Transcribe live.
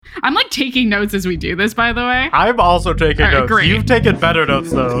I'm like taking notes as we do this, by the way. I'm also taking All right, notes. great. You've taken better notes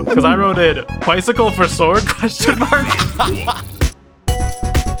though, because I wrote in bicycle for sword ?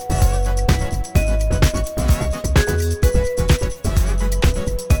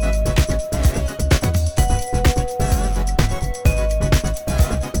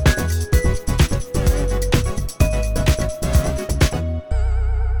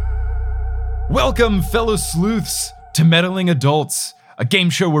 Welcome, fellow sleuths, to Meddling Adults, a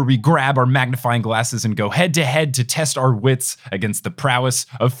game show where we grab our magnifying glasses and go head-to-head to test our wits against the prowess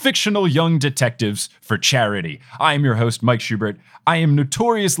of fictional young detectives for charity. I am your host, Mike Schubert. I am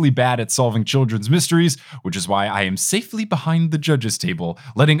notoriously bad at solving children's mysteries, which is why I am safely behind the judges' table,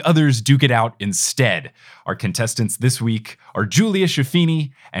 letting others duke it out instead. Our contestants this week are Julia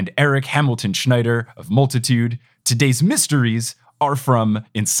Schaffini and Eric Hamilton Schneider of Multitude. Today's mysteries are from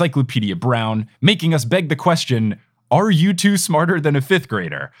Encyclopedia Brown, making us beg the question, are you two smarter than a fifth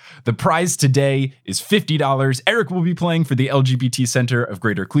grader? The prize today is $50. Eric will be playing for the LGBT Center of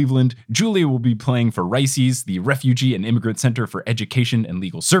Greater Cleveland. Julia will be playing for RICES, the Refugee and Immigrant Center for Education and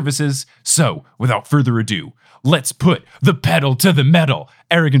Legal Services. So, without further ado, let's put the pedal to the metal.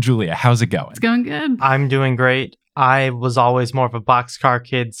 Eric and Julia, how's it going? It's going good. I'm doing great. I was always more of a Boxcar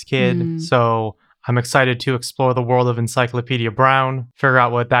Kids kid, so I'm excited to explore the world of Encyclopedia Brown, figure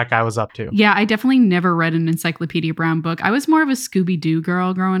out what that guy was up to. Yeah, I definitely never read an Encyclopedia Brown book. I was more of a Scooby-Doo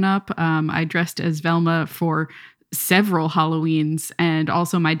girl growing up. I dressed as Velma for several Halloweens, and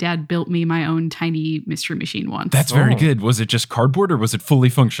also my dad built me my own tiny mystery machine once. That's very good. Was it just cardboard or was it fully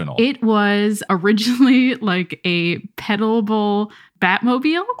functional? It was originally like a pedalable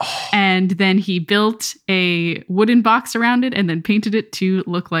Batmobile, and then he built a wooden box around it and then painted it to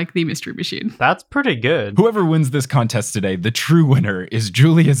look like the mystery machine. That's pretty good. Whoever wins this contest today, the true winner is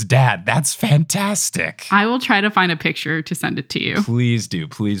Julia's dad. That's fantastic. I will try to find a picture to send it to you. Please do.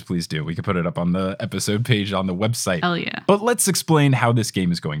 Please do. We could put it up on the episode page on the website. Hell yeah. But let's explain how this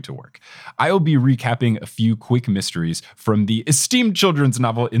game is going to work. I will be recapping a few quick mysteries from the esteemed children's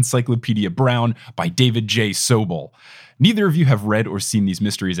novel Encyclopedia Brown by David J. Sobel. Neither of you have read or seen these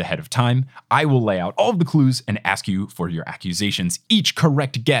mysteries ahead of time. I will lay out all of the clues and ask you for your accusations. Each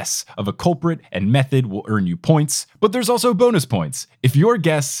correct guess of a culprit and method will earn you points, but there's also bonus points. If your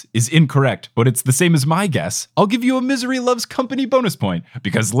guess is incorrect, but it's the same as my guess, I'll give you a Misery Loves Company bonus point,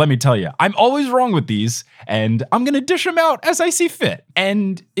 because let me tell you, I'm always wrong with these, and I'm gonna dish them out as I see fit.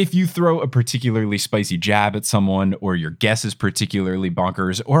 And if you throw a particularly spicy jab at someone, or your guess is particularly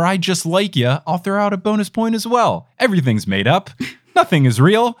bonkers, or I just like you, I'll throw out a bonus point as well. Everything's made up. Nothing is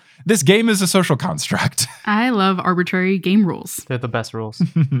real. This game is a social construct. I love arbitrary game rules. They're the best rules.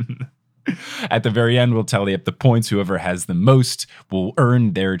 At the very end, we'll tally up the points. Whoever has the most will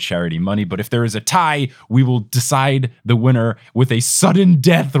earn their charity money. But if there is a tie, we will decide the winner with a sudden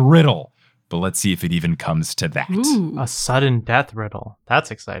death riddle. But let's see if it even comes to that. Ooh. A sudden death riddle.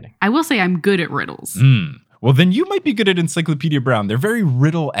 That's exciting. I will say I'm good at riddles. Well, then you might be good at Encyclopedia Brown. They're very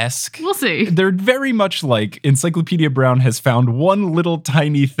riddle-esque. We'll see. They're very much like Encyclopedia Brown has found one little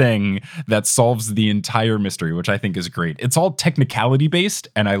tiny thing that solves the entire mystery, which I think is great. It's all technicality-based,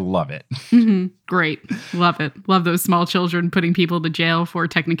 and I love it. Great. Love it. Love those small children putting people to jail for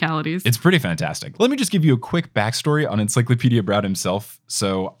technicalities. It's pretty fantastic. Let me just give you a quick backstory on Encyclopedia Brown himself.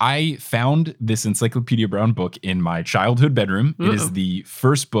 So I found this Encyclopedia Brown book in my childhood bedroom. It is the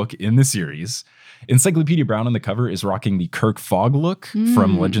first book in the series. Encyclopedia Brown on the cover is rocking the Kirk Fogg look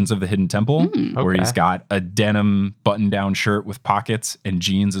from Legends of the Hidden Temple, where he's got a denim button-down shirt with pockets and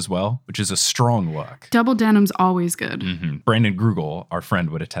jeans as well, which is a strong look. Double denim's always good. Brandon Grugel, our friend,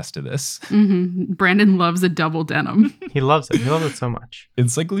 would attest to this. Brandon loves a double denim. He loves it. He loves it so much.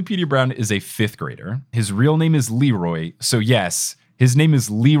 Encyclopedia Brown is a fifth grader. His real name is Leroy, so yes, his name is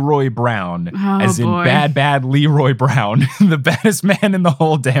Leroy Brown, as in boy. bad Leroy Brown, the baddest man in the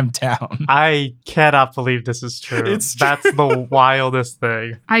whole damn town. I cannot believe this is true. It's That's the wildest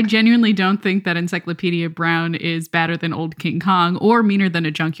thing. I genuinely don't think that Encyclopedia Brown is badder than Old King Kong or meaner than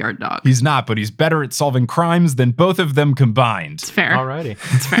a junkyard dog. He's not, but he's better at solving crimes than both of them combined. It's fair. Alrighty.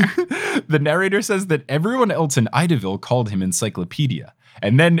 It's fair. The narrator says that everyone else in Idaville called him Encyclopedia.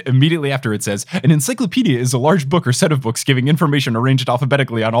 And then immediately after it says, an encyclopedia is a large book or set of books giving information arranged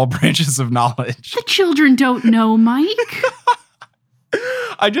alphabetically on all branches of knowledge. The children don't know, Mike.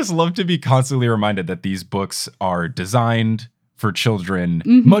 I just love to be constantly reminded that these books are designed for children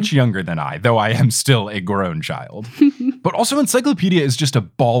much younger than I, though I am still a grown child. But also Encyclopedia is just a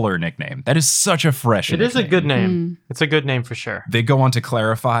baller nickname. That is such a fresh nickname. It is a good name. It's a good name for sure. They go on to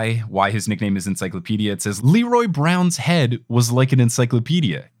clarify why his nickname is Encyclopedia. It says, Leroy Brown's head was like an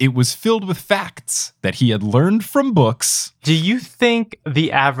encyclopedia. It was filled with facts that he had learned from books. Do you think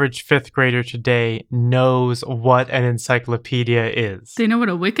the average 5th grader today knows what an encyclopedia is? They know what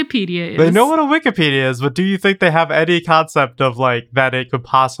a Wikipedia is. They know what a Wikipedia is, but do you think they have any concept of like that it could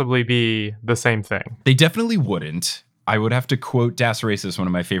possibly be the same thing? They definitely wouldn't. I would have to quote Das Racist, one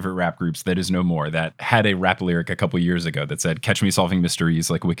of my favorite rap groups that is no more, that had a rap lyric a couple years ago that said, catch me solving mysteries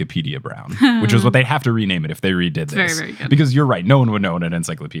like Wikipedia Brown, which is what they'd have to rename it if they redid this. Very, very good. Because you're right, no one would know what an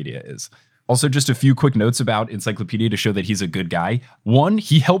encyclopedia is. Also, just a few quick notes about Encyclopedia to show that he's a good guy. 1,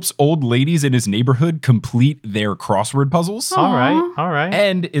 he helps old ladies in his neighborhood complete their crossword puzzles. All right.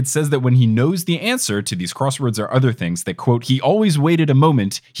 And it says that when he knows the answer to these crosswords or other things, that, quote, he always waited a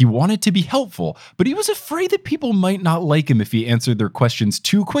moment. He wanted to be helpful, but he was afraid that people might not like him if he answered their questions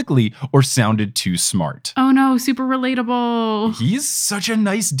too quickly or sounded too smart. Oh no, super relatable. He's such a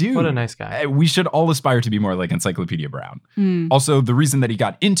nice dude. What a nice guy. We should all aspire to be more like Encyclopedia Brown. Also, the reason that he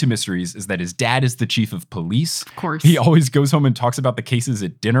got into mysteries is that his dad is the chief of police. Of course. He always goes home and talks about the cases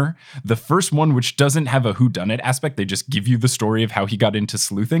at dinner. The first one, which doesn't have a whodunit aspect, they just give you the story of how he got into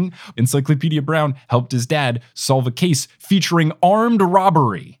sleuthing. Encyclopedia Brown helped his dad solve a case featuring armed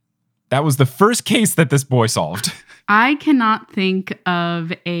robbery. That was the first case that this boy solved. I cannot think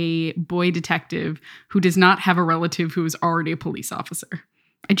of a boy detective who does not have a relative who is already a police officer.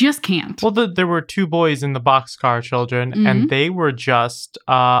 I just can't. Well, there were 2 boys in the Boxcar Children, and they were just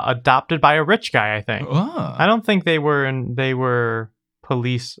adopted by a rich guy, I think. I don't think they were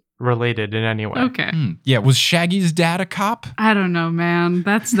police related in any way. Okay. Yeah, was Shaggy's dad a cop? I don't know, man.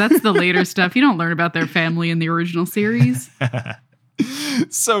 That's the later stuff. You don't learn about their family in the original series.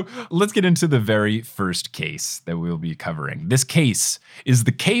 So let's get into the very first case that we'll be covering. This case is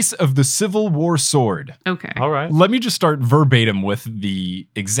the case of the Civil War sword. Okay. All right. Let me just start verbatim with the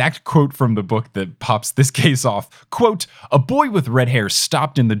exact quote from the book that pops this case off. Quote, a boy with red hair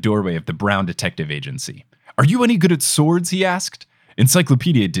stopped in the doorway of the Brown Detective Agency. Are you any good at swords? He asked.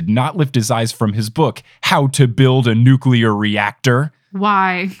 Encyclopedia did not lift his eyes from his book, How to Build a Nuclear Reactor.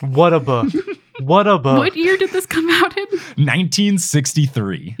 Why? What a book. What a book. What year did this come out in?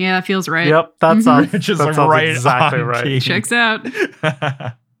 1963. Yeah, that feels right. Yep, that sounds, Which is that sounds right exactly on right. key. Checks out.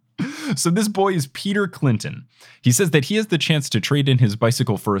 So this boy is Peter Clinton. He says that he has the chance to trade in his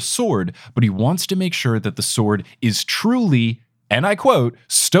bicycle for a sword, but he wants to make sure that the sword is truly, and I quote,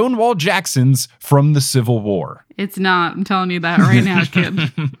 Stonewall Jackson's from the Civil War. It's not. I'm telling you that right now,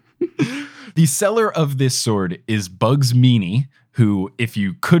 kid. The seller of this sword is Bugs Meany, who, if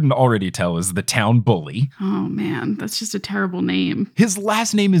you couldn't already tell, is the town bully. Oh, man. That's just a terrible name. His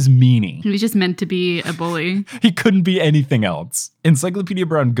last name is Meany. He was just meant to be a bully. He couldn't be anything else. Encyclopedia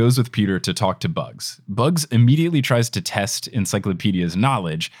Brown goes with Peter to talk to Bugs. Bugs immediately tries to test Encyclopedia's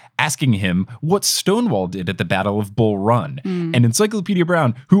knowledge, asking him what Stonewall did at the Battle of Bull Run. And Encyclopedia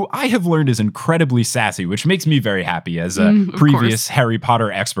Brown, who I have learned is incredibly sassy, which makes me very happy as a previous Harry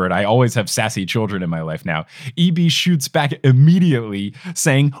Potter expert. I always have sassy children in my life now. EB shoots back immediately,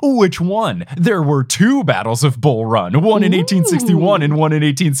 saying, which one? There were 2 battles of Bull Run, one in 1861 and one in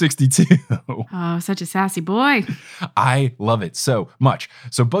 1862. Oh, such a sassy boy. I love it so much.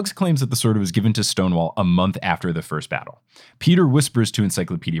 So Bugs claims that the sword was given to Stonewall a month after the first battle. Peter whispers to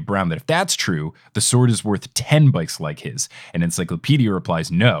Encyclopedia Brown that if that's true, the sword is worth 10 bikes like his. And Encyclopedia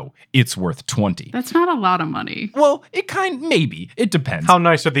replies, no, it's worth 20. That's not a lot of money. Well, maybe. It depends. How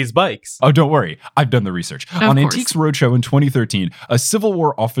nice are these bikes? Oh, don't worry. I've done the research. On course. Antiques Roadshow in 2013, a Civil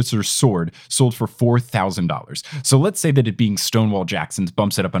War officer's sword sold for $4,000. So let's say that it being Stonewall Jackson's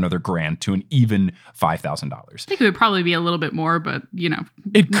bumps it up another grand to an even $5,000. I think it would probably be a little bit more, but,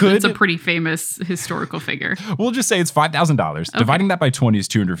 It could. It's a pretty famous historical figure. We'll just say it's $5,000. Dividing that by 20 is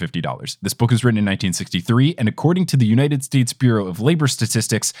 $250. This book was written in 1963, and according to the United States Bureau of Labor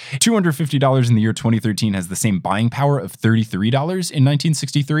Statistics, $250 in the year 2013 has the same buying power of $33 in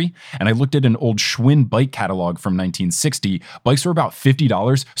 1963. And I looked at an old Schwinn bike catalog from 1960. Bikes were about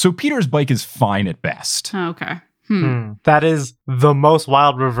 $50, so Peter's bike is fine at best. Oh, okay. That is the most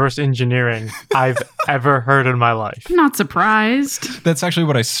wild reverse engineering I've ever heard in my life. I'm not surprised. That's actually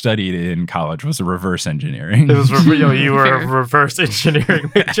what I studied in college, was reverse engineering. It was you were Fair. a reverse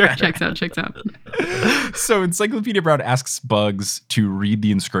engineering major. Checks out. So Encyclopedia Brown asks Bugs to read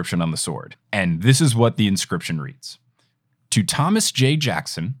the inscription on the sword. And this is what the inscription reads. To Thomas J.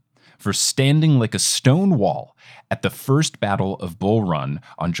 Jackson, for standing like a stone wall at the first battle of Bull Run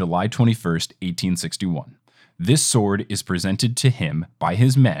on July 21st, 1861. This sword is presented to him by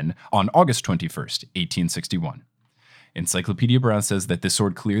his men on August 21st, 1861. Encyclopedia Brown says that this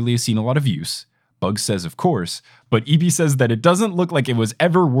sword clearly has seen a lot of use. Bugs says, of course, but E.B. says that it doesn't look like it was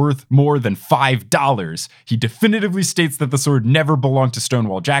ever worth more than $5. He definitively states that the sword never belonged to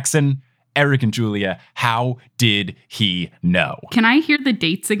Stonewall Jackson. Eric and Julia, how did he know? Can I hear the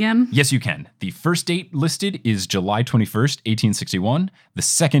dates again? Yes, you can. The first date listed is July 21st, 1861. The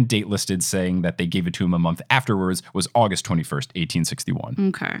second date listed saying that they gave it to him a month afterwards was August 21st,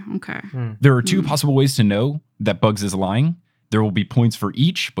 1861. Okay. There are two possible ways to know that Bugs is lying. There will be points for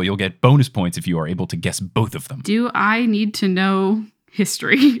each, but you'll get bonus points if you are able to guess both of them. Do I need to know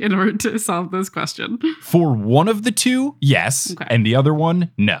history in order to solve this question? For one of the two, yes, and the other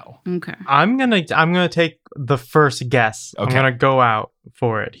one, no. Okay. I'm gonna take the first guess. Okay. I'm gonna go out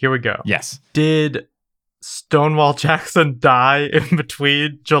for it. Here we go. Yes. Did Stonewall Jackson die in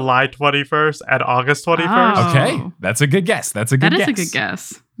between July 21st and August 21st? Oh. Okay, that's a good guess. That is a good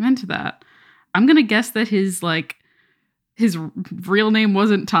guess. I'm into that. I'm gonna guess that his real name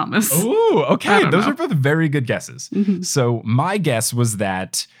wasn't Thomas. Ooh, okay. Those know. are both very good guesses. Mm-hmm. So my guess was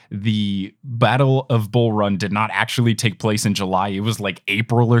that the Battle of Bull Run did not actually take place in July. It was like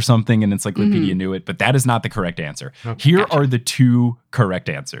April or something, and Encyclopedia knew it, but that is not the correct answer. Okay. Here are the two correct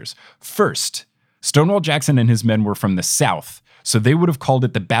answers. First, Stonewall Jackson and his men were from the South, so they would have called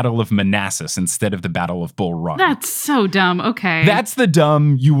it the Battle of Manassas instead of the Battle of Bull Run. That's so dumb. Okay. That's the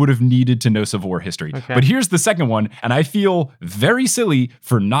dumb you would have needed to know Civil War history. Okay. But here's the second one, and I feel very silly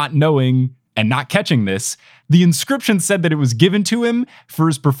for not knowing and not catching this. The inscription said that it was given to him for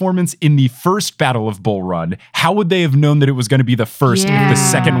his performance in the first Battle of Bull Run. How would they have known that it was going to be the first if the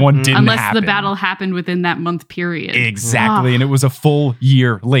second one didn't Unless happen? the battle happened within that month period. Exactly, and it was a full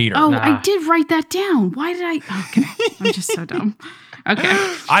year later. Oh, I did write that down. Why did I? Okay, I'm just so dumb.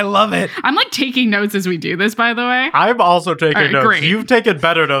 Okay. I love it. I'm like taking notes as we do this, by the way. I'm also taking All right, notes. great. You've taken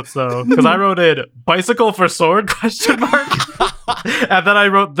better notes though, because I wrote in bicycle for sword ? And then I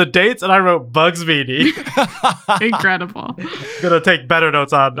wrote the dates and I wrote Bugs Meany. Incredible. Gonna take better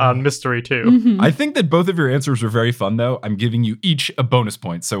notes on mystery too. Mm-hmm. I think that both of your answers were very fun, though. I'm giving you each a bonus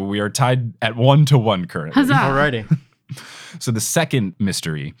point, so we are tied at 1-1 currently. Huzzah. Alrighty. So the second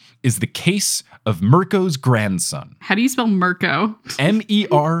mystery is the case of Mirko's grandson. How do you spell Mirko?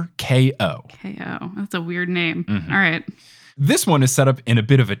 Merko. K-O. That's a weird name. Mm-hmm. All right. This one is set up in a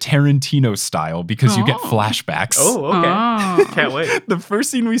bit of a Tarantino style because you get flashbacks. Oh, okay. Oh. Can't wait. The first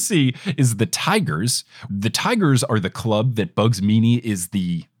scene we see is the Tigers. The Tigers are the club that Bugs Meany is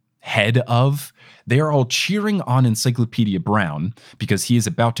the head of. They are all cheering on Encyclopedia Brown because he is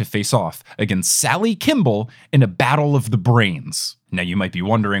about to face off against Sally Kimball in a battle of the brains. Now you might be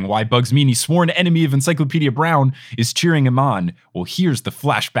wondering why Bugs Meany, sworn enemy of Encyclopedia Brown, is cheering him on. Well, here's the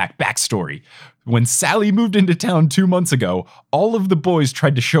flashback backstory. When Sally moved into town 2 months ago, all of the boys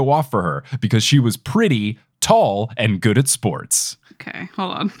tried to show off for her because she was pretty, tall, and good at sports. Okay,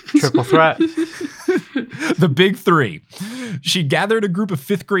 hold on. Triple threat. The big three. She gathered a group of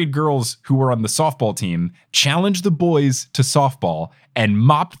 5th grade girls who were on the softball team, challenged the boys to softball, and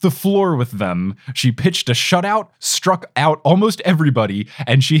mopped the floor with them. She pitched a shutout, struck out almost everybody,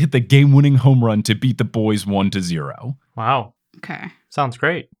 and she hit the game-winning home run to beat the boys 1-0. Wow. Okay. Sounds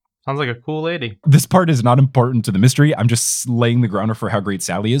great. Sounds like a cool lady. This part is not important to the mystery. I'm just laying the groundwork for how great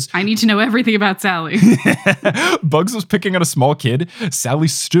Sally is. I need to know everything about Sally. Bugs was picking on a small kid. Sally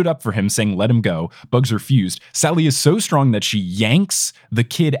stood up for him, saying, "Let him go." Bugs refused. Sally is so strong that she yanks the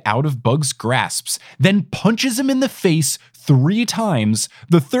kid out of Bugs' grasps, then punches him in the face 3 times.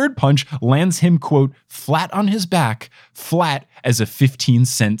 The third punch lands him, quote, flat on his back, flat as a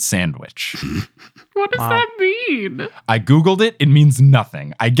 15-cent sandwich. What does that mean? I Googled it. It means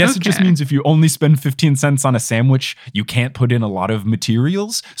nothing. I guess it just Okay. means if you only spend 15 cents on a sandwich, you can't put in a lot of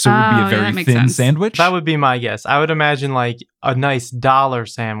materials. So it would be Oh, a yeah, very that makes thin sense. sandwich. That would be my guess. I would imagine like a nice dollar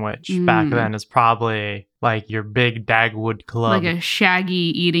sandwich back then is probably like your big Dagwood club. Like a Shaggy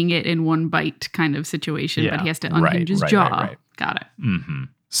eating it in one bite kind of situation, but Yeah. he has to unhinge his right, jaw. right. Got it. Mm-hmm.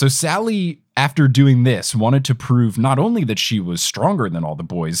 So Sally, after doing this, wanted to prove not only that she was stronger than all the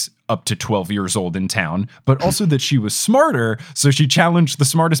boys up to 12 years old in town, but also that she was smarter. So she challenged the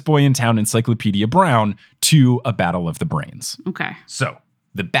smartest boy in town, Encyclopedia Brown, to a battle of the brains. Okay. So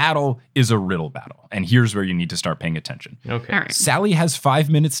the battle is a riddle battle. And here's where you need to start paying attention. Okay. All right. Sally has 5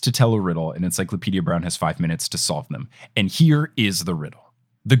 minutes to tell a riddle, and Encyclopedia Brown has 5 minutes to solve them. And here is the riddle.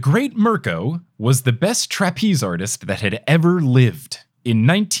 The great Mirko was the best trapeze artist that had ever lived. In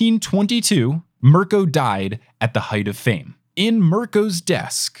 1922, Mirko died at the height of fame. In Mirko's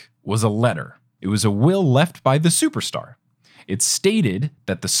desk was a letter. It was a will left by the superstar. It stated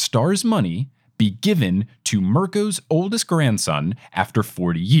that the star's money be given to Mirko's oldest grandson after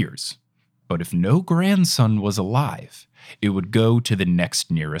 40 years. But if no grandson was alive, it would go to the next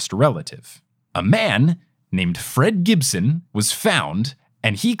nearest relative. A man named Fred Gibson was found,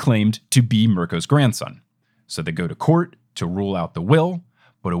 and he claimed to be Mirko's grandson. So they go to court to rule out the will,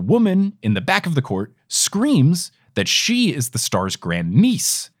 but a woman in the back of the court screams that she is the star's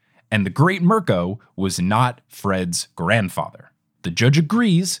grandniece, and the great Mirko was not Fred's grandfather. The judge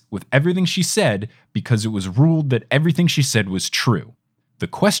agrees with everything she said because it was ruled that everything she said was true. The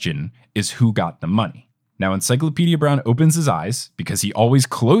question is who got the money. Now, Encyclopedia Brown opens his eyes because he always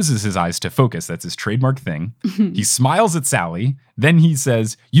closes his eyes to focus. That's his trademark thing. He smiles at Sally. Then he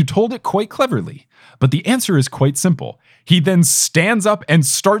says, "You told it quite cleverly." But the answer is quite simple. He then stands up and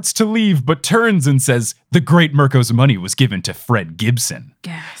starts to leave, but turns and says, "The great Mirko's money was given to Fred Gibson."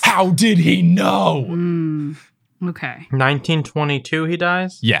 Yes. How did he know? Okay. 1922 he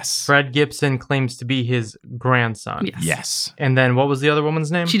dies? Yes. Fred Gibson claims to be his grandson. Yes. And then what was the other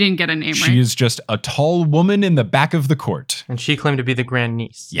woman's name? She didn't get a name, right? She is just a tall woman in the back of the court. And she claimed to be the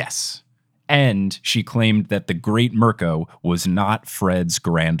grandniece. Yes. And she claimed that the great Mirko was not Fred's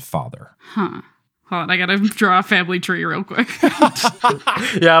grandfather. Huh. Hold on, I gotta draw a family tree real quick.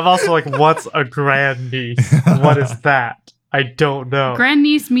 Yeah, I'm also like, what's a grandniece? What is that? I don't know.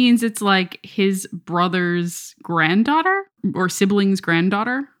 Grandniece means it's like his brother's granddaughter or sibling's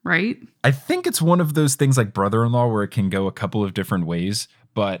granddaughter, right? I think it's one of those things like brother-in-law where it can go a couple of different ways,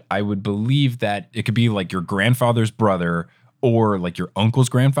 but I would believe that it could be like your grandfather's brother or like your uncle's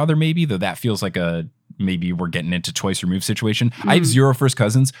grandfather maybe, though that feels like a maybe we're getting into twice removed situation. I have 0 first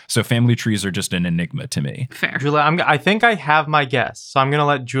cousins, so family trees are just an enigma to me. Fair. Julia, I think I have my guess, so I'm going to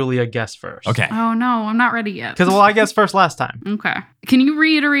let Julia guess first. Okay. Oh no, I'm not ready yet. Because, well, I guessed first last time. Okay. Can you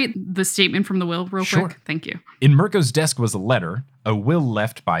reiterate the statement from the will real Sure. quick? Thank you. In Mirko's desk was a letter, a will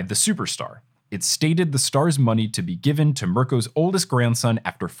left by the superstar. It stated the star's money to be given to Mirko's oldest grandson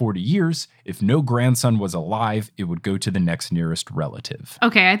after 40 years. If no grandson was alive, it would go to the next nearest relative.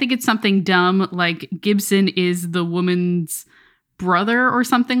 Okay, I think it's something dumb like Gibson is the woman's brother or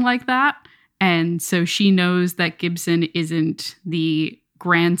something like that. And so she knows that Gibson isn't the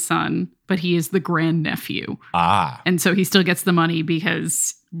grandson, but he is the grandnephew. Ah. And so he still gets the money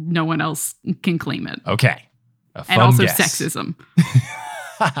because no one else can claim it. Okay. A fun And also guess. sexism.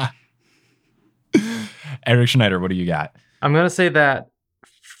 Eric Schneider, what do you got? I'm going to say that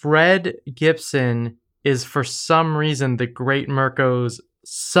Fred Gibson is for some reason the great Mirko's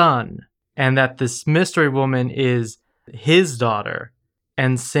son, and that this mystery woman is his daughter.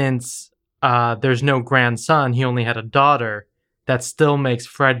 And since there's no grandson, he only had a daughter, that still makes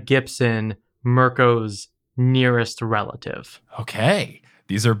Fred Gibson Mirko's nearest relative. Okay.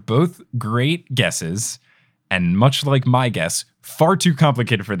 These are both great guesses, and much like my guess, far too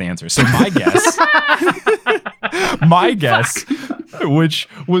complicated for the answer. So my guess, which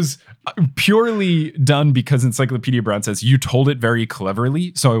was purely done because Encyclopedia Brown says you told it very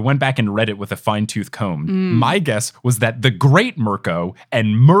cleverly. So I went back and read it with a fine-tooth comb. My guess was that the great Mirko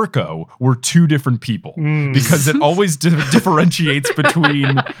and Mirko were two different people because it always differentiates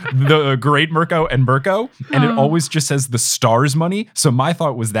between the great Mirko and Mirko, and it always just says the star's money. So my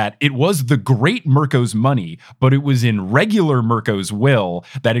thought was that it was the great Mirko's money, but it was in regular Mirko's will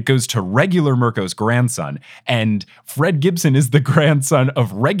that it goes to regular Mirko's grandson. And Fred Gibson is the grandson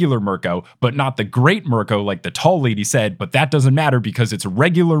of regular Mirko, but not the great Mirko like the tall lady said, but that doesn't matter because it's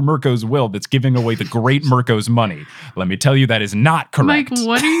regular Mirko's will that's giving away the great Mirko's money. Let me tell you, that is not correct.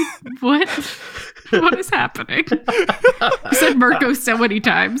 Mike, what is happening? You said Mirko so many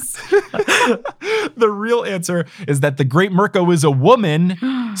times. The real answer is that the great Mirko is a woman,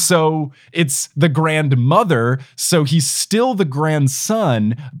 so it's the grandmother, so he's still the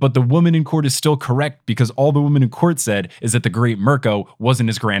grandson, but the woman in court is still correct because all the woman in court said is that the great Mirko wasn't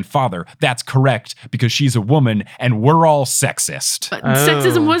his grandfather. That's correct because she's a woman and we're all sexist. But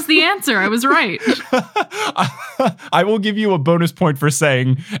sexism was the answer. I was right. I will give you a bonus point for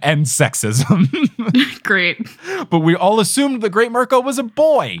saying and sexism. Great. But we all assumed the great Mirko was a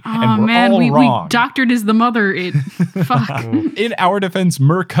boy. Oh and we're man, all we wrong. doctored as the mother. Fuck. In our defense,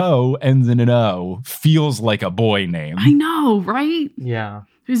 Mirko ends in an O. Feels like a boy name. I know, right? Yeah.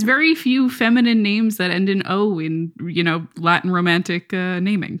 There's very few feminine names that end in O in, Latin romantic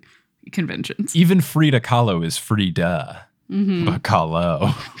naming conventions. Even Frida Kahlo is Frida. But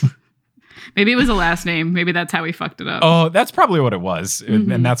Kahlo. Maybe it was a last name. Maybe that's how he fucked it up. Oh, that's probably what it was.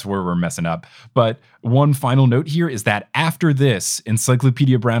 And that's where we're messing up. But one final note here is that after this,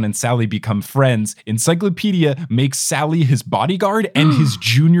 Encyclopedia Brown and Sally become friends. Encyclopedia makes Sally his bodyguard and his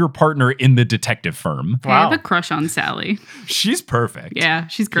junior partner in the detective firm. I have a crush on Sally. She's perfect. Yeah,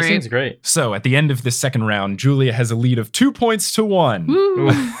 she's She great. seems great. So at the end of this second round, Julia has a lead of 2 points to 1.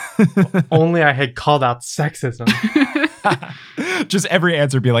 Woo. Only I had called out sexism. Just every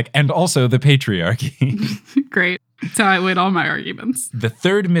answer be like, and also the patriarchy. Great. That's how I win all my arguments. The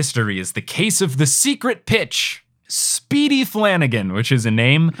third mystery is the case of the secret pitch. Speedy Flanagan, which is a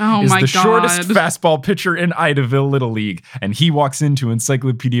name, Oh is my the shortest God. fastball pitcher in Idaville Little League. And he walks into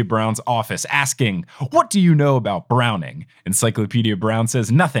Encyclopedia Brown's office asking, "What do you know about browning?" Encyclopedia Brown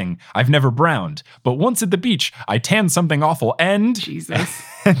says, "Nothing. I've never browned. But once at the beach, I tanned something awful and..." Jesus.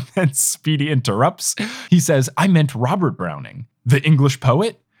 And then Speedy interrupts. He says, "I meant Robert Browning. The English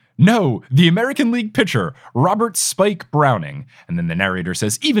poet? No, the American League pitcher, Robert Spike Browning." And then the narrator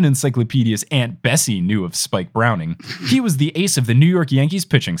says, "Even Encyclopedia's Aunt Bessie knew of Spike Browning. He was the ace of the New York Yankees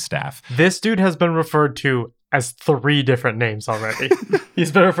pitching staff." This dude has been referred to as 3 different names already.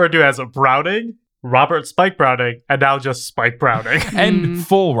 He's been referred to as Browning, Robert Spike Browning, and now just Spike Browning. And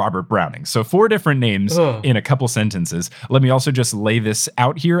full Robert Browning. So 4 different names Ugh. in a couple sentences. Let me also just lay this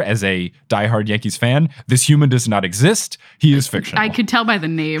out here as a diehard Yankees fan. This human does not exist. He is fictional. I could tell by the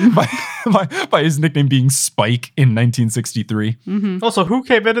name. by his nickname being Spike in 1963. Also, who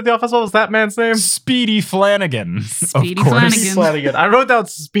came into the office? What was that man's name? Speedy Flanagan. Speedy of course. Flanagan. Flanagan. I wrote down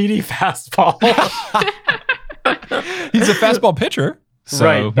Speedy Fastball. He's a fastball pitcher. So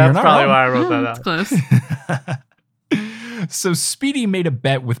right. you're That's not probably wrong. why I wrote That's that out. close. So Speedy made a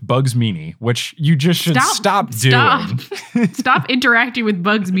bet with Bugs Meany, which you just should stop doing. Stop interacting with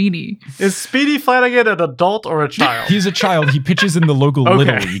Bugs Meany. Is Speedy Flanagan an adult or a child? He's a child. He pitches in the local Okay.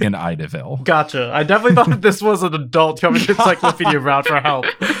 Little League in Idaville. Gotcha. I definitely thought that this was an adult coming to Encyclopedia Brown for help.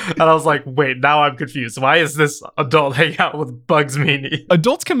 And I was like, wait, now I'm confused. Why is this adult hanging out with Bugs Meany?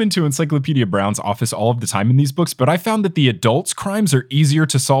 Adults come into Encyclopedia Brown's office all of the time in these books, but I found that the adults' crimes are easier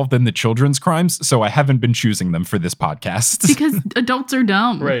to solve than the children's crimes, so I haven't been choosing them for this podcast. Because adults are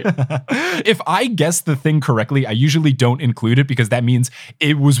dumb. Right. If I guess the thing correctly, I usually don't include it because that means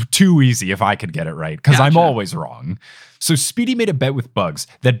it was too easy if I could get it right, because I'm Gotcha. always wrong. So Speedy made a bet with Bugs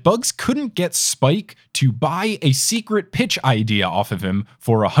that Bugs couldn't get Spike to buy a secret pitch idea off of him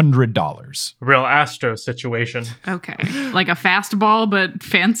for $100. Real Astro situation. Okay. Like a fastball, but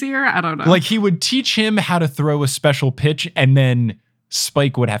fancier? I don't know. Like he would teach him how to throw a special pitch, and then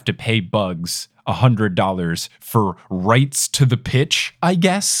Spike would have to pay Bugs $100 for rights to the pitch, I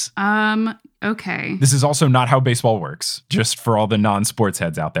guess. Okay. This is also not how baseball works, just for all the non-sports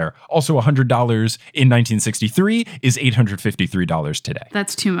heads out there. Also, $100 in 1963 is $853 today.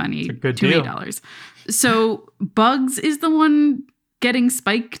 That's too many. a good too deal. many dollars. So Bugs is the one getting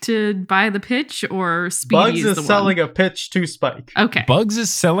Spike to buy the pitch, or Speedy Bugs is is the selling one? a pitch to Spike. Okay. Bugs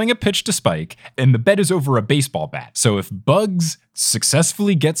is selling a pitch to Spike, and the bet is over a baseball bat. So if Bugs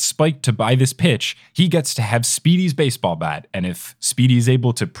successfully gets Spike to buy this pitch, he gets to have Speedy's baseball bat. And if Speedy's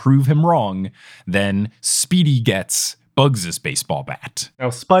able to prove him wrong, then Speedy gets Bugs' baseball bat. Now,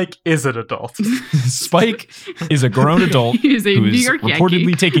 Spike is an adult. Spike is a grown adult He is a who New is York reportedly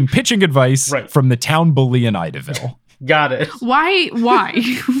Yankee. taking pitching advice Right. from the town bully in Idaville. Got it. Why? What?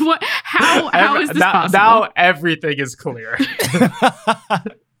 How is this possible? Now everything is clear.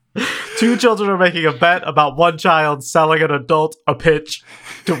 2 children are making a bet about one child selling an adult a pitch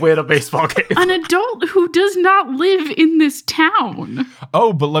to win a baseball game. An adult who does not live in this town.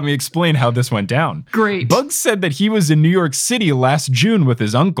 Oh, but let me explain how this went down. Great. Bugs said that he was in New York City last June with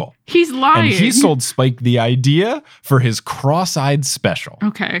his uncle, He's lying. and he sold Spike the idea for his cross-eyed special.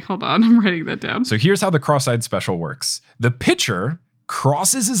 Okay, hold on. I'm writing that down. So here's how the cross-eyed special works. The pitcher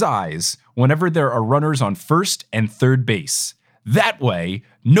crosses his eyes whenever there are runners on first and third base. That way,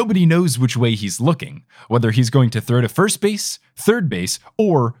 nobody knows which way he's looking, whether he's going to throw to first base, third base,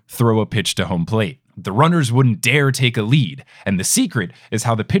 or throw a pitch to home plate. The runners wouldn't dare take a lead, and the secret is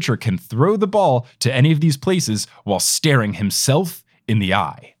how the pitcher can throw the ball to any of these places while staring himself in the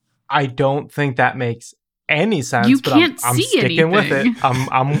eye. I don't think that makes any sense. You but can't I'm see sticking with anything.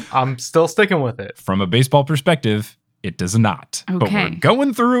 it. I'm still sticking with it. From a baseball perspective, it does not. But Okay. we're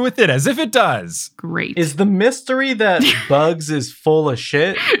going through with it as if it does. Great. Is the mystery that Bugs is full of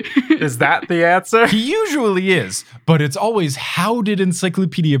shit? Is that the answer? He usually is, but it's always, how did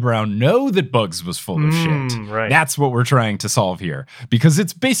Encyclopedia Brown know that Bugs was full of shit? Right. That's what we're trying to solve here, because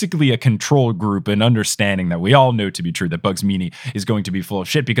it's basically a control group and understanding that we all know to be true, that Bugs Meany is going to be full of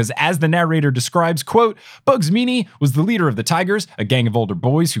shit, because as the narrator describes, quote, Bugs Meany was the leader of the Tigers, a gang of older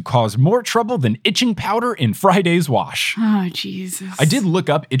boys who caused more trouble than itching powder in Friday's wash. Oh, Jesus. I did look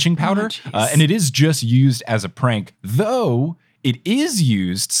up itching powder, jeez. and it is just used as a prank, though it is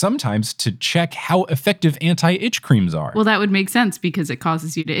used sometimes to check how effective anti-itch creams are. Well, that would make sense because it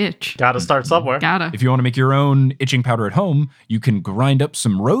causes you to itch. Gotta start somewhere. Gotta. If you want to make your own itching powder at home, you can grind up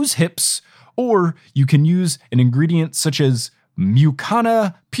some rose hips, or you can use an ingredient such as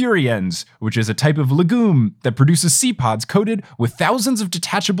Mucuna puriens, which is a type of legume that produces seed pods coated with thousands of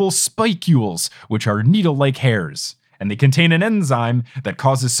detachable spicules, which are needle-like hairs. And they contain an enzyme that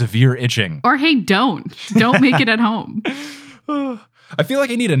causes severe itching. Or hey, don't make it at home. I feel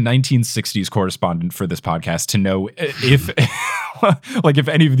like I need a 1960s correspondent for this podcast to know if, like, if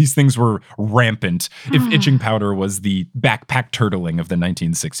any of these things were rampant, if itching powder was the backpack turtling of the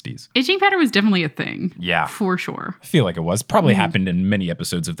 1960s. Itching powder was definitely a thing. Yeah. For sure. I feel like it was. Probably happened in many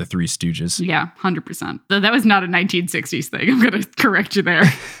episodes of The Three Stooges. Yeah, 100%. Though that was not a 1960s thing. I'm going to correct you there.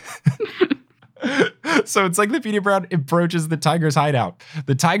 So Encyclopedia Brown approaches the Tigers' hideout.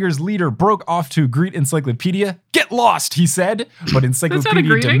 The Tigers' leader broke off to greet Encyclopedia. Get lost, he said. But Encyclopedia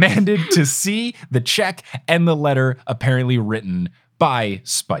greeting. demanded to see the check and the letter apparently written by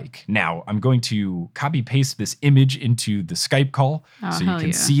Spike. Now, I'm going to copy paste this image into the Skype call so you hell can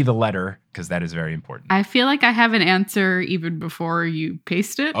yeah. see the letter, because that is very important. I feel like I have an answer even before you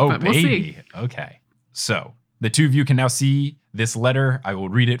paste it, Oh, but we'll baby. see. Okay. So the two of you can now see this letter. I will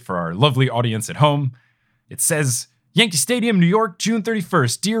read it for our lovely audience at home. It says, Yankee Stadium, New York, June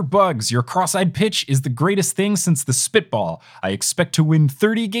 31st. Dear Bugs, your cross-eyed pitch is the greatest thing since the spitball. I expect to win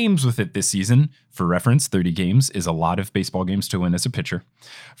 30 games with it this season. For reference, 30 games is a lot of baseball games to win as a pitcher.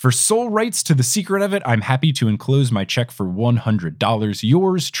 For sole rights to the secret of it, I'm happy to enclose my check for $100.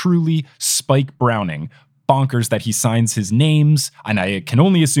 Yours truly, Spike Browning. Bonkers that he signs his names, and I can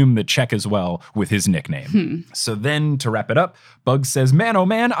only assume the check as well with his nickname. So then, to wrap it up, Bugs says, man, oh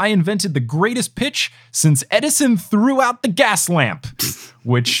man, I invented the greatest pitch since Edison threw out the gas lamp.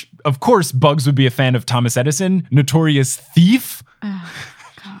 Which, of course, Bugs would be a fan of Thomas Edison, notorious thief.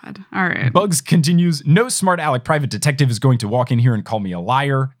 God. All right. Bugs continues, no smart aleck private detective is going to walk in here and call me a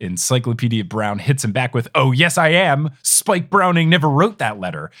liar. Encyclopedia Brown hits him back with, oh, yes, I am. Spike Browning never wrote that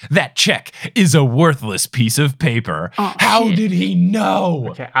letter. That check is a worthless piece of paper. Oh, How shit. did he know?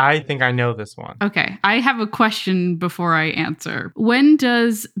 Okay, I think I know this one. Okay. I have a question before I answer. When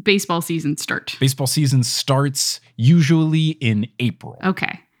does baseball season start? Baseball season starts usually in April.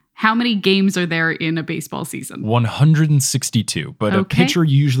 Okay. How many games are there in a baseball season? 162, but a Okay. pitcher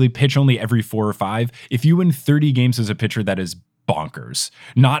usually pitch only every 4 or 5. If you win 30 games as a pitcher, that is bonkers.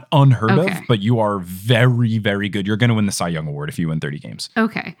 Not unheard of, Okay. but you are very, very good. You're going to win the Cy Young Award if you win 30 games.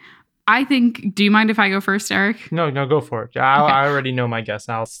 Okay. I think, do you mind if I go first, Eric? No, go for it. I already know my guess,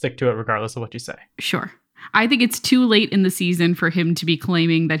 and I'll stick to it regardless of what you say. Sure. I think it's too late in the season for him to be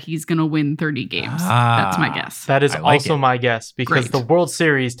claiming that he's going to win 30 games. That's my guess. That is I like also it. my guess, because Great. the World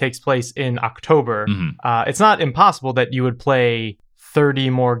Series takes place in October. Mhm. It's not impossible that you would play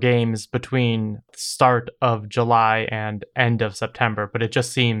 30 more games between the start of July and end of September, but it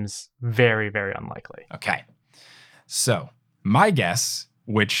just seems very, very unlikely. Okay. So, my guess,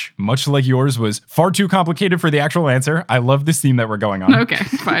 which much like yours was far too complicated for the actual answer. I love this theme that we're going on. Okay,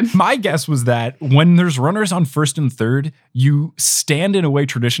 fine. My guess was that when there's runners on first and third, you stand in a way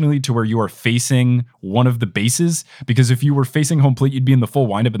traditionally to where you are facing one of the bases, because if you were facing home plate, you'd be in the full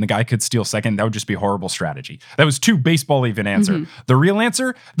windup and the guy could steal second. That would just be horrible strategy. That was too baseball even answer. The real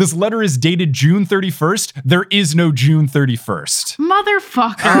answer, this letter is dated June 31st. There is no June 31st.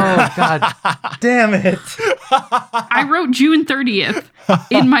 Motherfucker. Oh, God damn it. I wrote June 30th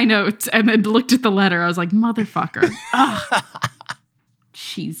in my notes and then looked at the letter. I was like, motherfucker. Ugh.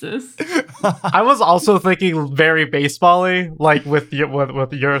 Jesus. I was also thinking very baseball-y, like with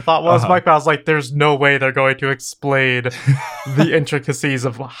what your thought was, Mike, but I was like, there's no way they're going to explain the intricacies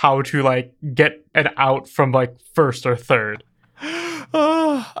of how to, like, get an out from, like, first or third.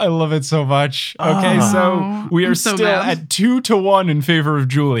 Oh, I love it so much. Okay, so we are I'm so still mad. at 2-1 in favor of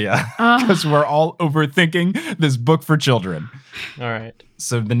Julia because we're all overthinking this book for children. All right.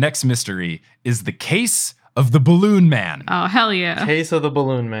 So the next mystery is the case of the Balloon Man. Oh, hell yeah. Case of the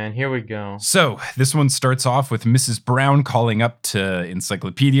Balloon Man. Here we go. So this one starts off with Mrs. Brown calling up to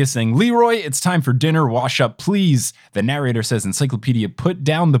Encyclopedia saying, "Leroy, it's time for dinner. Wash up, please." The narrator says Encyclopedia put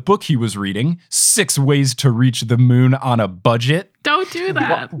down the book he was reading, 6 Ways to Reach the Moon on a Budget. Don't do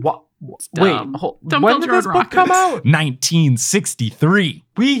that. What? Dumb. Wait, Don't when build did your this own book come rockets. out? 1963.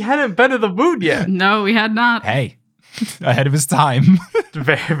 We hadn't been to the moon yet. No, we had not. Hey, ahead of his time.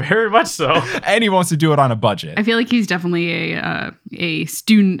 Very, very much so. And he wants to do it on a budget. I feel like he's definitely a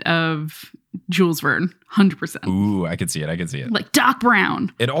student of Jules Verne, 100%. Ooh, I could see it. Like Doc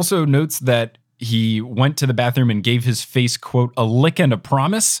Brown. It also notes that he went to the bathroom and gave his face, quote, "a lick and a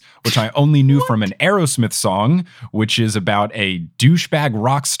promise," which I only knew from an Aerosmith song, which is about a douchebag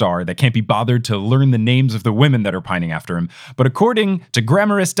rock star that can't be bothered to learn the names of the women that are pining after him. But according to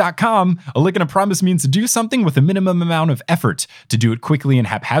Grammarist.com, a lick and a promise means to do something with a minimum amount of effort, to do it quickly and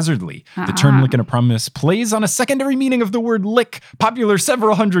haphazardly. The term lick and a promise plays on a secondary meaning of the word lick, popular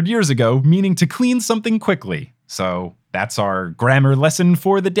several hundred years ago, meaning to clean something quickly. So that's our grammar lesson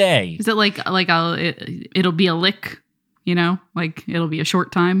for the day. Is it like it'll be a lick, you know? Like it'll be a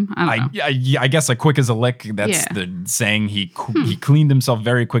short time? I don't know. I guess like quick as a lick, that's the saying he cleaned himself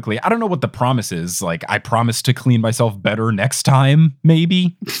very quickly. I don't know what the promise is. Like, I promise to clean myself better next time,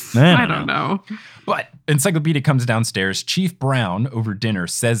 maybe? I don't know. But Encyclopedia comes downstairs. Chief Brown, over dinner,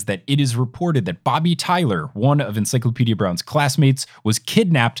 says that it is reported that Bobby Tyler, one of Encyclopedia Brown's classmates, was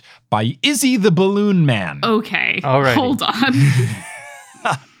kidnapped by Izzy the Balloon Man. Okay. Alrighty. Hold on.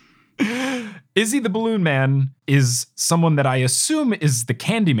 Izzy the Balloon Man is someone that I assume is the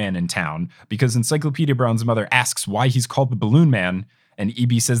Candyman in town, because Encyclopedia Brown's mother asks why he's called the Balloon Man, and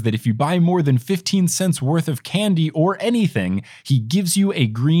EB says that if you buy more than 15 cents worth of candy or anything, he gives you a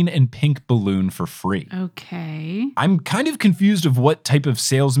green and pink balloon for free. Okay. I'm kind of confused of what type of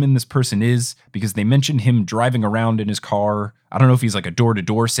salesman this person is, because they mentioned him driving around in his car. I don't know if he's like a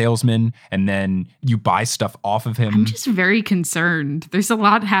door-to-door salesman, and then you buy stuff off of him. I'm just very concerned. There's a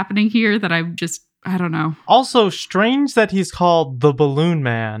lot happening here that I don't know. Also, strange that he's called the Balloon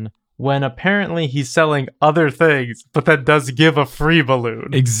Man when apparently he's selling other things, but that does give a free balloon.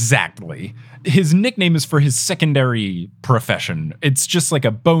 Exactly. His nickname is for his secondary profession. It's just like a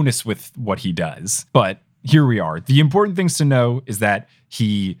bonus with what he does. But here we are. The important things to know is that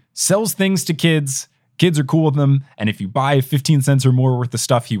he sells things to kids. Kids are cool with them, and if you buy 15 cents or more worth of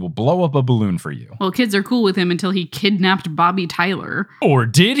stuff, he will blow up a balloon for you. Well, kids are cool with him until he kidnapped Bobby Tyler. Or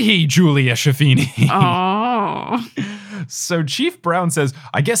did he, Julia Schaffini? Oh. So Chief Brown says,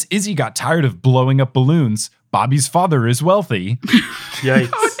 I guess Izzy got tired of blowing up balloons. Bobby's father is wealthy.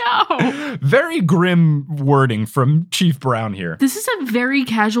 Yikes. Oh, no. Very grim wording from Chief Brown here. This is a very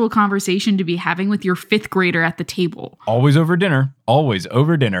casual conversation to be having with your 5th grader at the table. Always over dinner.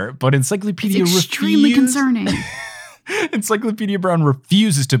 But Encyclopedia It's extremely concerning. Encyclopedia Brown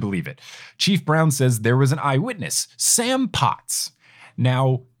refuses to believe it. Chief Brown says there was an eyewitness, Sam Potts.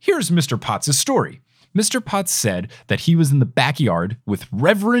 Now, here's Mr. Potts' story. Mr. Potts said that he was in the backyard with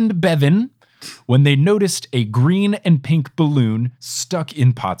Reverend Bevan when they noticed a green and pink balloon stuck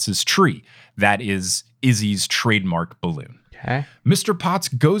in Potts' tree. That is Izzy's trademark balloon. Okay. Mr. Potts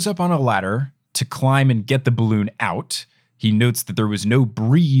goes up on a ladder to climb and get the balloon out. He notes that there was no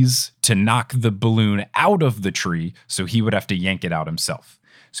breeze to knock the balloon out of the tree, so he would have to yank it out himself.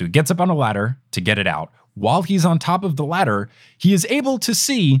 So he gets up on a ladder to get it out. While he's on top of the ladder, he is able to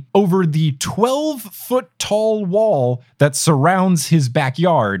see over the 12-foot tall wall that surrounds his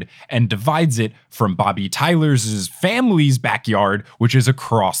backyard and divides it from Bobby Tyler's family's backyard, which is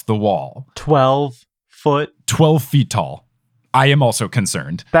across the wall. 12 foot. 12 feet tall. I am also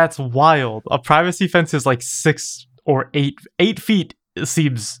concerned. That's wild. A privacy fence is like 6 or 8. 8 feet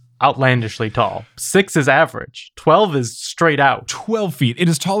seems outlandishly tall. 6 is average. 12 is straight out. 12 feet. It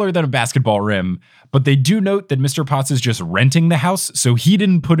is taller than a basketball rim, but they do note that Mr. Potts is just renting the house, so he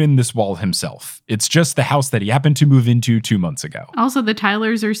didn't put in this wall himself. It's just the house that he happened to move into 2 months ago. Also, the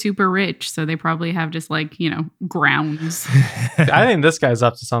Tylers are super rich, so they probably have just grounds. I think this guy's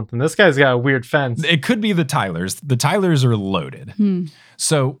up to something. This guy's got a weird fence. It could be the Tylers. The Tylers are loaded.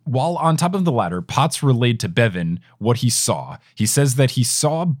 So while on top of the ladder, Potts relayed to Bevan what he saw. He says that he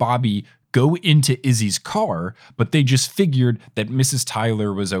saw Bobby go into Izzy's car, but they just figured that Mrs.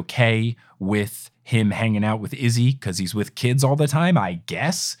 Tyler was okay with him hanging out with Izzy because he's with kids all the time, I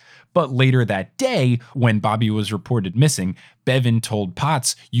guess. But later that day, when Bobby was reported missing, Bevan told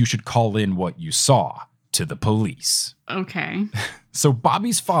Potts, you should call in what you saw to the police. Okay. So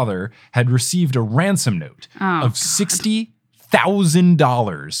Bobby's father had received a ransom note of God.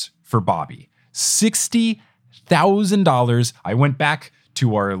 $60,000 for Bobby. $60,000. I went back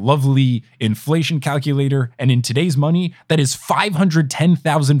to our lovely inflation calculator, and in today's money, that is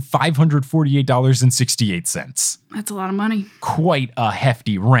 $510,548.68. That's a lot of money. Quite a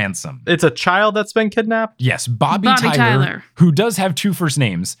hefty ransom. It's a child that's been kidnapped? Yes, Bobby Tyler, who does have 2 first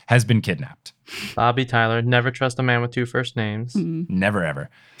names, has been kidnapped. Bobby Tyler. Never trust a man with 2 first names. Never, ever.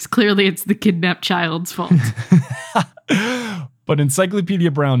 Clearly, it's the kidnapped child's fault. But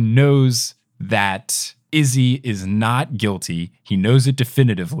Encyclopedia Brown knows that Izzy is not guilty. He knows it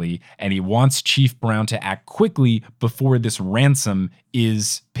definitively, and he wants Chief Brown to act quickly before this ransom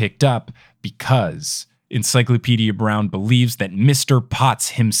is picked up, because Encyclopedia Brown believes that Mr. Potts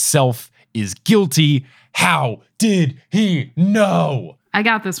himself is guilty. How did he know? I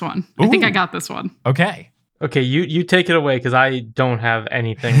got this one. I think I got this one. Okay. Okay, you take it away because I don't have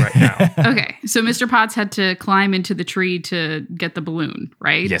anything right now. Okay, so Mr. Potts had to climb into the tree to get the balloon,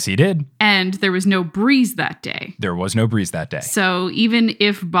 right? Yes, he did. And there was no breeze that day. There was no breeze that day. So even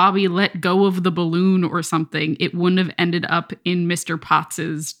if Bobby let go of the balloon or something, it wouldn't have ended up in Mr.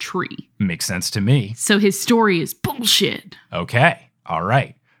 Potts's tree. Makes sense to me. So his story is bullshit. Okay. All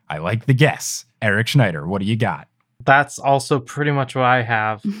right. I like the guess. Eric Schneider, what do you got? That's also pretty much what I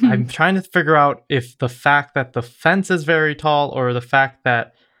have. I'm trying to figure out if the fact that the fence is very tall or the fact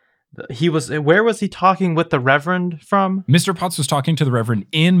that where was he talking with the Reverend from? Mr. Potts was talking to the Reverend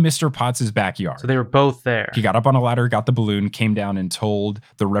in Mr. Potts' backyard. So they were both there. He got up on a ladder, got the balloon, came down and told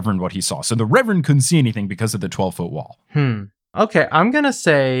the Reverend what he saw. So the Reverend couldn't see anything because of the 12-foot wall. Okay, I'm gonna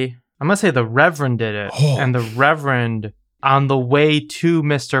say the Reverend did it. And the Reverend, on the way to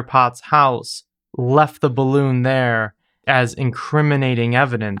Mr. Potts' house, left the balloon there as incriminating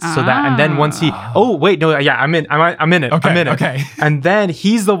evidence. So that, and then once I'm in it. Okay, I'm in it. okay. And then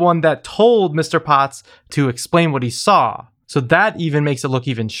he's the one that told Mr. Potts to explain what he saw. So that even makes it look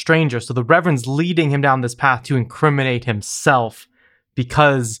even stranger. So the Reverend's leading him down this path to incriminate himself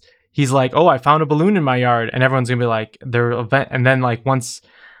because he's like, oh, I found a balloon in my yard. And everyone's gonna be like, and then like once,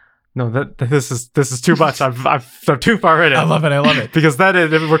 no, this is too much. I'm too far in it. I love it. Because then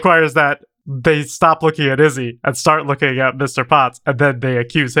it requires that they stop looking at Izzy and start looking at Mr. Potts, and then they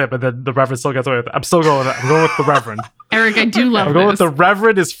accuse him, and then the Reverend still gets away with it. I'm going with the Reverend. Eric, I do love I'm going this. with the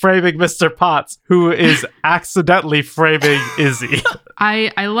Reverend is framing Mr. Potts, who is accidentally framing Izzy.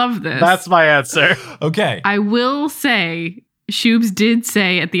 I love this. That's my answer. Okay. I will say, Shubes did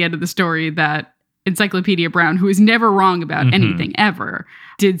say at the end of the story that Encyclopedia Brown, who is never wrong about anything ever,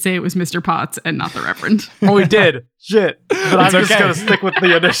 did say it was Mr. Potts and not the Reverend. Oh, he did. Shit. But I'm just okay. going to stick with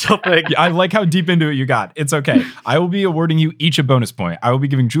the initial thing. I like how deep into it you got. It's okay. I will be awarding you each a bonus point. I will be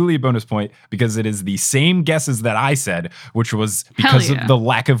giving Julie a bonus point because it is the same guesses that I said, which was because of the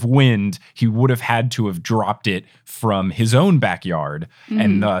lack of wind, he would have had to have dropped it from his own backyard.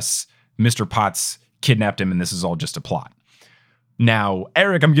 And thus, Mr. Potts kidnapped him, and this is all just a plot. Now,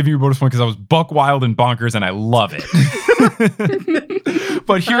 Eric, I'm giving you a bonus point because I was buck wild and bonkers, and I love it.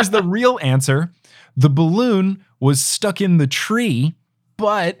 But here's the real answer. The balloon was stuck in the tree,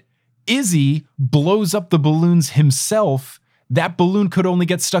 but Izzy blows up the balloons himself. That balloon could only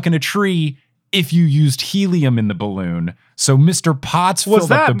get stuck in a tree if you used helium in the balloon. So Mr. Potts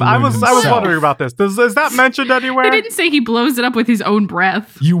filled up the balloon I was himself. wondering about this. Is that mentioned anywhere? He didn't say he blows it up with his own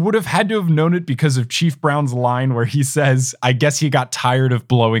breath. You would have had to have known it because of Chief Brown's line where he says, I guess he got tired of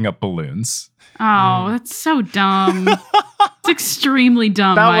blowing up balloons. Oh, that's so dumb. It's extremely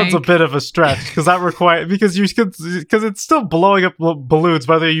dumb, That Mike. one's a bit of a stretch because because it's still blowing up balloons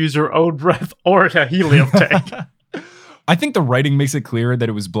whether you use your own breath or a helium tank. I think the writing makes it clear that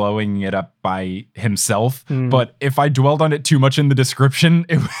it was blowing it up by himself, but if I dwelled on it too much in the description,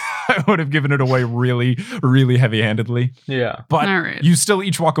 I would have given it away really, really heavy-handedly. Yeah. But All right. you still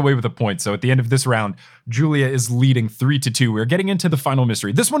each walk away with a point. So at the end of this round, Julia is leading 3-2. We're getting into the final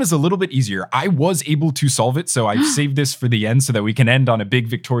mystery. This one is a little bit easier. I was able to solve it, so I've saved this for the end so that we can end on a big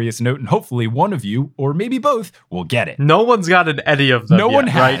victorious note, and hopefully one of you, or maybe both, will get it. No one's gotten any of them No yet, one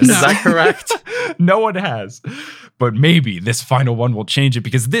has. right? Is that correct? No one has. But maybe this final one will change it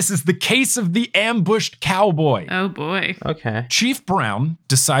because this is the case of the ambushed cowboy. Oh, boy. Okay. Chief Brown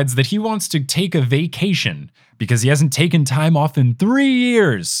decides that he wants to take a vacation because he hasn't taken time off in 3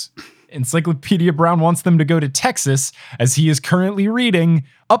 years. Encyclopedia Brown wants them to go to Texas as he is currently reading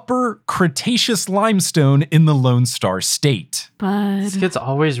Upper Cretaceous Limestone in the Lone Star State. This Bud. kid's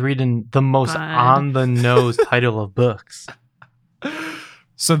always reading the most Bud. on-the-nose title of books.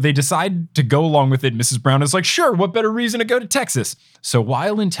 So they decide to go along with it. Mrs. Brown is like, sure, what better reason to go to Texas? So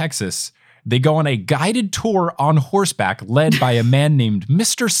while in Texas, they go on a guided tour on horseback led by a man named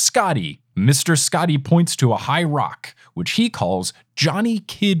Mr. Scotty. Mr. Scotty points to a high rock, which he calls Johnny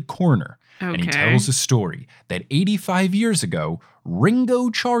Kid Corner. And he Okay. tells a story that 85 years ago, Ringo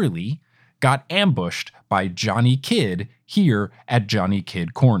Charlie got ambushed by Johnny Kidd here at Johnny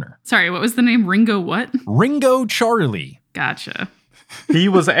Kidd Corner. Sorry, what was the name? Ringo what? Ringo Charlie Gotcha. He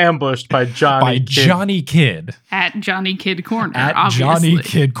was ambushed by Johnny Kidd, Johnny Kidd At Johnny Kidd Corner, at obviously. Johnny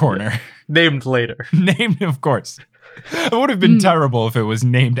Kidd Corner. named later. Named, of course. It would have been terrible if it was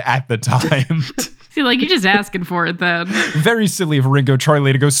named at the time. See, like, you're just asking for it then. Very silly of Ringo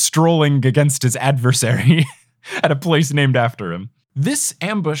Charlie to go strolling against his adversary at a place named after him. This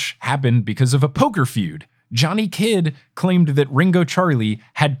ambush happened because of a poker feud. Johnny Kidd claimed that Ringo Charlie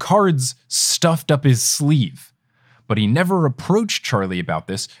had cards stuffed up his sleeve. But he never approached Charlie about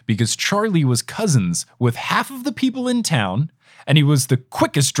this because Charlie was cousins with half of the people in town, and he was the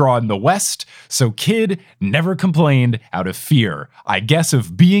quickest draw in the West, so Kidd never complained out of fear, I guess,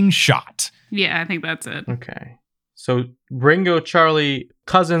 of being shot. Yeah, I think that's it. Okay. So Ringo Charlie,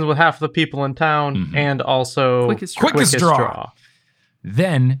 cousins with half the people in town, and also Quickest draw. Quickest draw.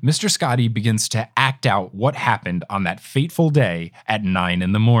 Then Mr. Scotty begins to act out what happened on that fateful day at 9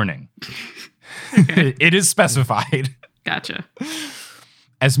 a.m. It is specified. Gotcha.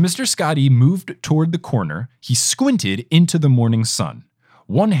 As Mr. Scotty moved toward the corner, he squinted into the morning sun.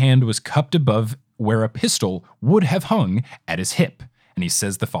 One hand was cupped above where a pistol would have hung at his hip, and he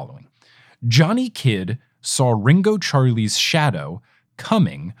says the following. Johnny Kidd saw Ringo Charlie's shadow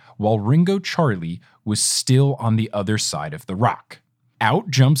coming while Ringo Charlie was still on the other side of the rock. Out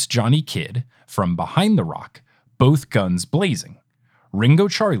jumps Johnny Kidd from behind the rock, both guns blazing. Ringo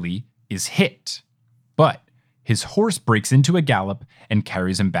Charlie is hit, but his horse breaks into a gallop and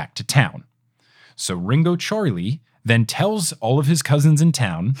carries him back to town. So Ringo Charlie then tells all of his cousins in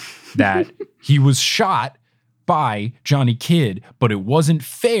town that he was shot by Johnny Kidd, but it wasn't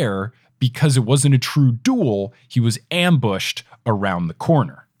fair because it wasn't a true duel. He was ambushed around the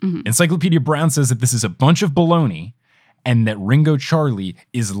corner. Encyclopedia Brown says that this is a bunch of baloney and that Ringo Charlie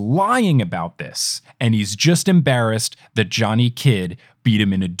is lying about this, and he's just embarrassed that Johnny Kidd beat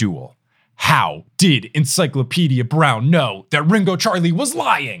him in a duel. How did Encyclopedia Brown know that Ringo Charlie was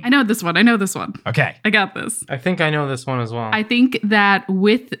lying? I know this one. Okay. I got this. I think I know this one as well. I think that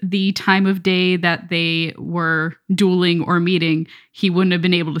with the time of day that they were dueling or meeting, he wouldn't have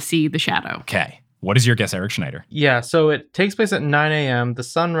been able to see the shadow. Okay. What is your guess, Eric Schneider? Yeah, so it takes place at 9 a.m. The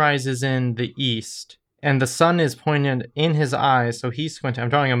sun rises in the east, and the sun is pointed in his eyes, so he's squinting. I'm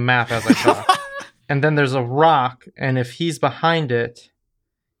drawing a map as I talk. And then there's a rock, and if he's behind it,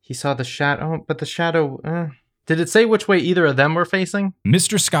 he saw the shadow. But the shadow, did it say which way either of them were facing?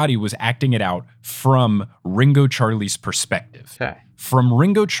 Mr. Scotty was acting it out from Ringo Charlie's perspective. Okay. From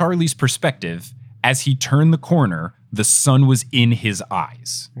Ringo Charlie's perspective, as he turned the corner, the sun was in his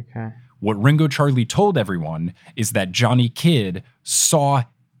eyes. Okay. What Ringo Charlie told everyone is that Johnny Kidd saw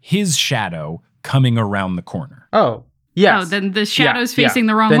his shadow coming around the corner. Oh, yes. Oh, then the shadow's Yeah, facing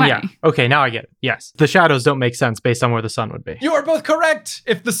yeah. the wrong Then, way. Yeah. Okay, now I get it. Yes. The shadows don't make sense based on where the sun would be. You are both correct.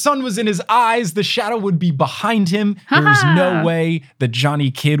 If the sun was in his eyes, the shadow would be behind him. There's no way that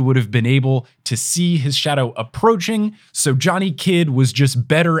Johnny Kidd would have been able to see his shadow approaching. So Johnny Kidd was just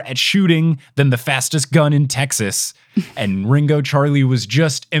better at shooting than the fastest gun in Texas. And Ringo Charlie was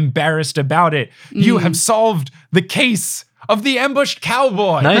just embarrassed about it. You have solved the case of the ambushed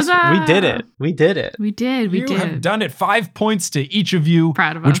cowboy. Nice. Huzzah! We did it. We did it. We did. You have done it. 5 points to each of you.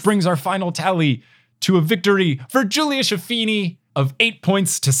 Proud of which us. brings our final tally to a victory for Julia Schaffini of 8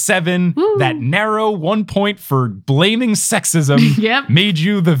 points to 7. Woo. That narrow 1 point for blaming sexism Yep. made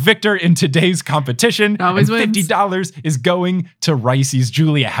you the victor in today's competition. Always and wins. $50 is going to Ricey's.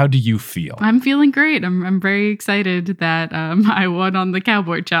 Julia, how do you feel? I'm feeling great. I'm very excited that I won on the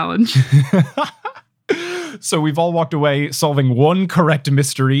cowboy challenge. So we've all walked away solving one correct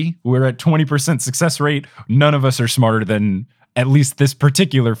mystery. We're at 20% success rate. None of us are smarter than at least this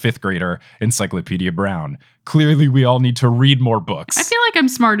particular fifth grader, Encyclopedia Brown. Clearly, we all need to read more books. I feel like I'm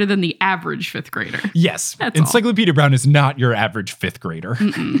smarter than the average fifth grader. Yes, That's all. Encyclopedia Brown is not your average fifth grader.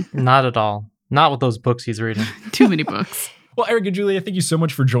 Not at all. Not with those books he's reading. Too many books. Well, Eric and Julia, thank you so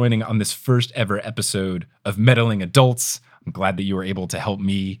much for joining on this first ever episode of Meddling Adults. I'm glad that you were able to help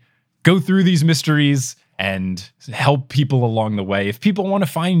me go through these mysteries and help people along the way. If people want to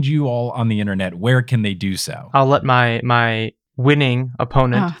find you all on the internet, where can they do so? I'll let my winning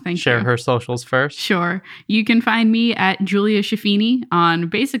opponent Oh, thank share you. her socials first. Sure. You can find me at Julia Schaffini on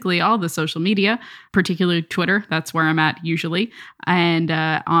basically all the social media, particularly Twitter. That's where I'm at usually. And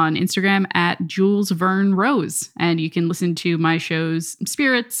on Instagram at Jules Verne Rose. And you can listen to my shows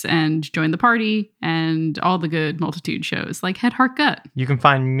Spirits and Join the Party and all the good multitude shows like Head, Heart, Gut. You can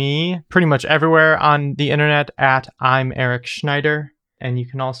find me pretty much everywhere on the internet at I'm Eric Schneider. And you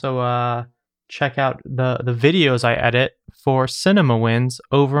can also check out the videos I edit for Cinema Wins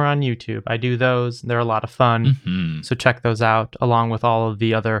over on YouTube. I do those. They're a lot of fun. So check those out along with all of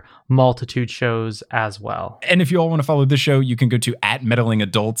the other multitude shows as well. And if you all want to follow this show, you can go to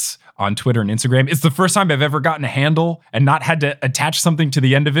 @meddlingadults on Twitter and Instagram. It's the first time I've ever gotten a handle and not had to attach something to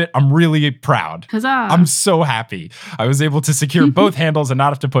the end of it. I'm really proud. Huzzah. I'm so happy. I was able to secure both handles and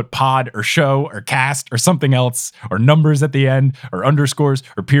not have to put pod or show or cast or something else or numbers at the end or underscores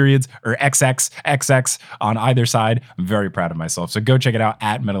or periods or XXXX on either side. I'm very proud of myself. So go check it out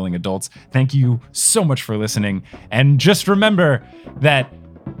 @meddlingadults. Thank you so much for listening. And just remember that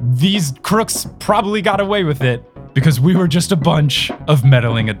these crooks probably got away with it because we were just a bunch of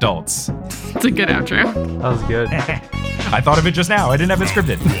meddling adults. It's a good outro. That was good. I thought of it just now. I didn't have it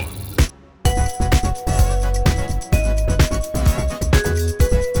scripted.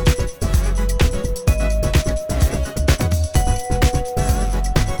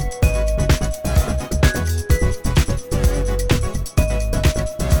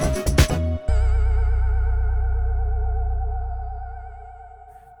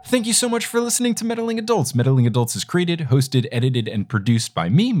 Thank you so much for listening to Meddling Adults. Meddling Adults is created, hosted, edited, and produced by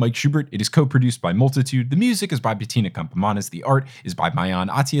me, Mike Schubert. It is co-produced by Multitude. The music is by Bettina Campomanes. The art is by Mayan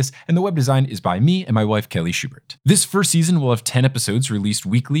Atias. And the web design is by me and my wife, Kelly Schubert. This first season will have 10 episodes released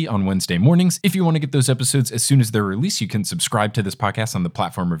weekly on Wednesday mornings. If you want to get those episodes as soon as they're released, you can subscribe to this podcast on the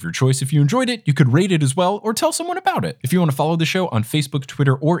platform of your choice. If you enjoyed it, you could rate it as well or tell someone about it. If you want to follow the show on Facebook,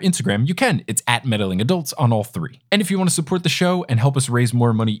 Twitter, or Instagram, you can. It's @meddlingadults on all three. And if you want to support the show and help us raise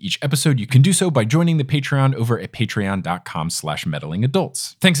more money each episode, you can do so by joining the Patreon over at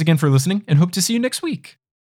patreon.com/meddlingadults. Thanks again for listening and hope to see you next week.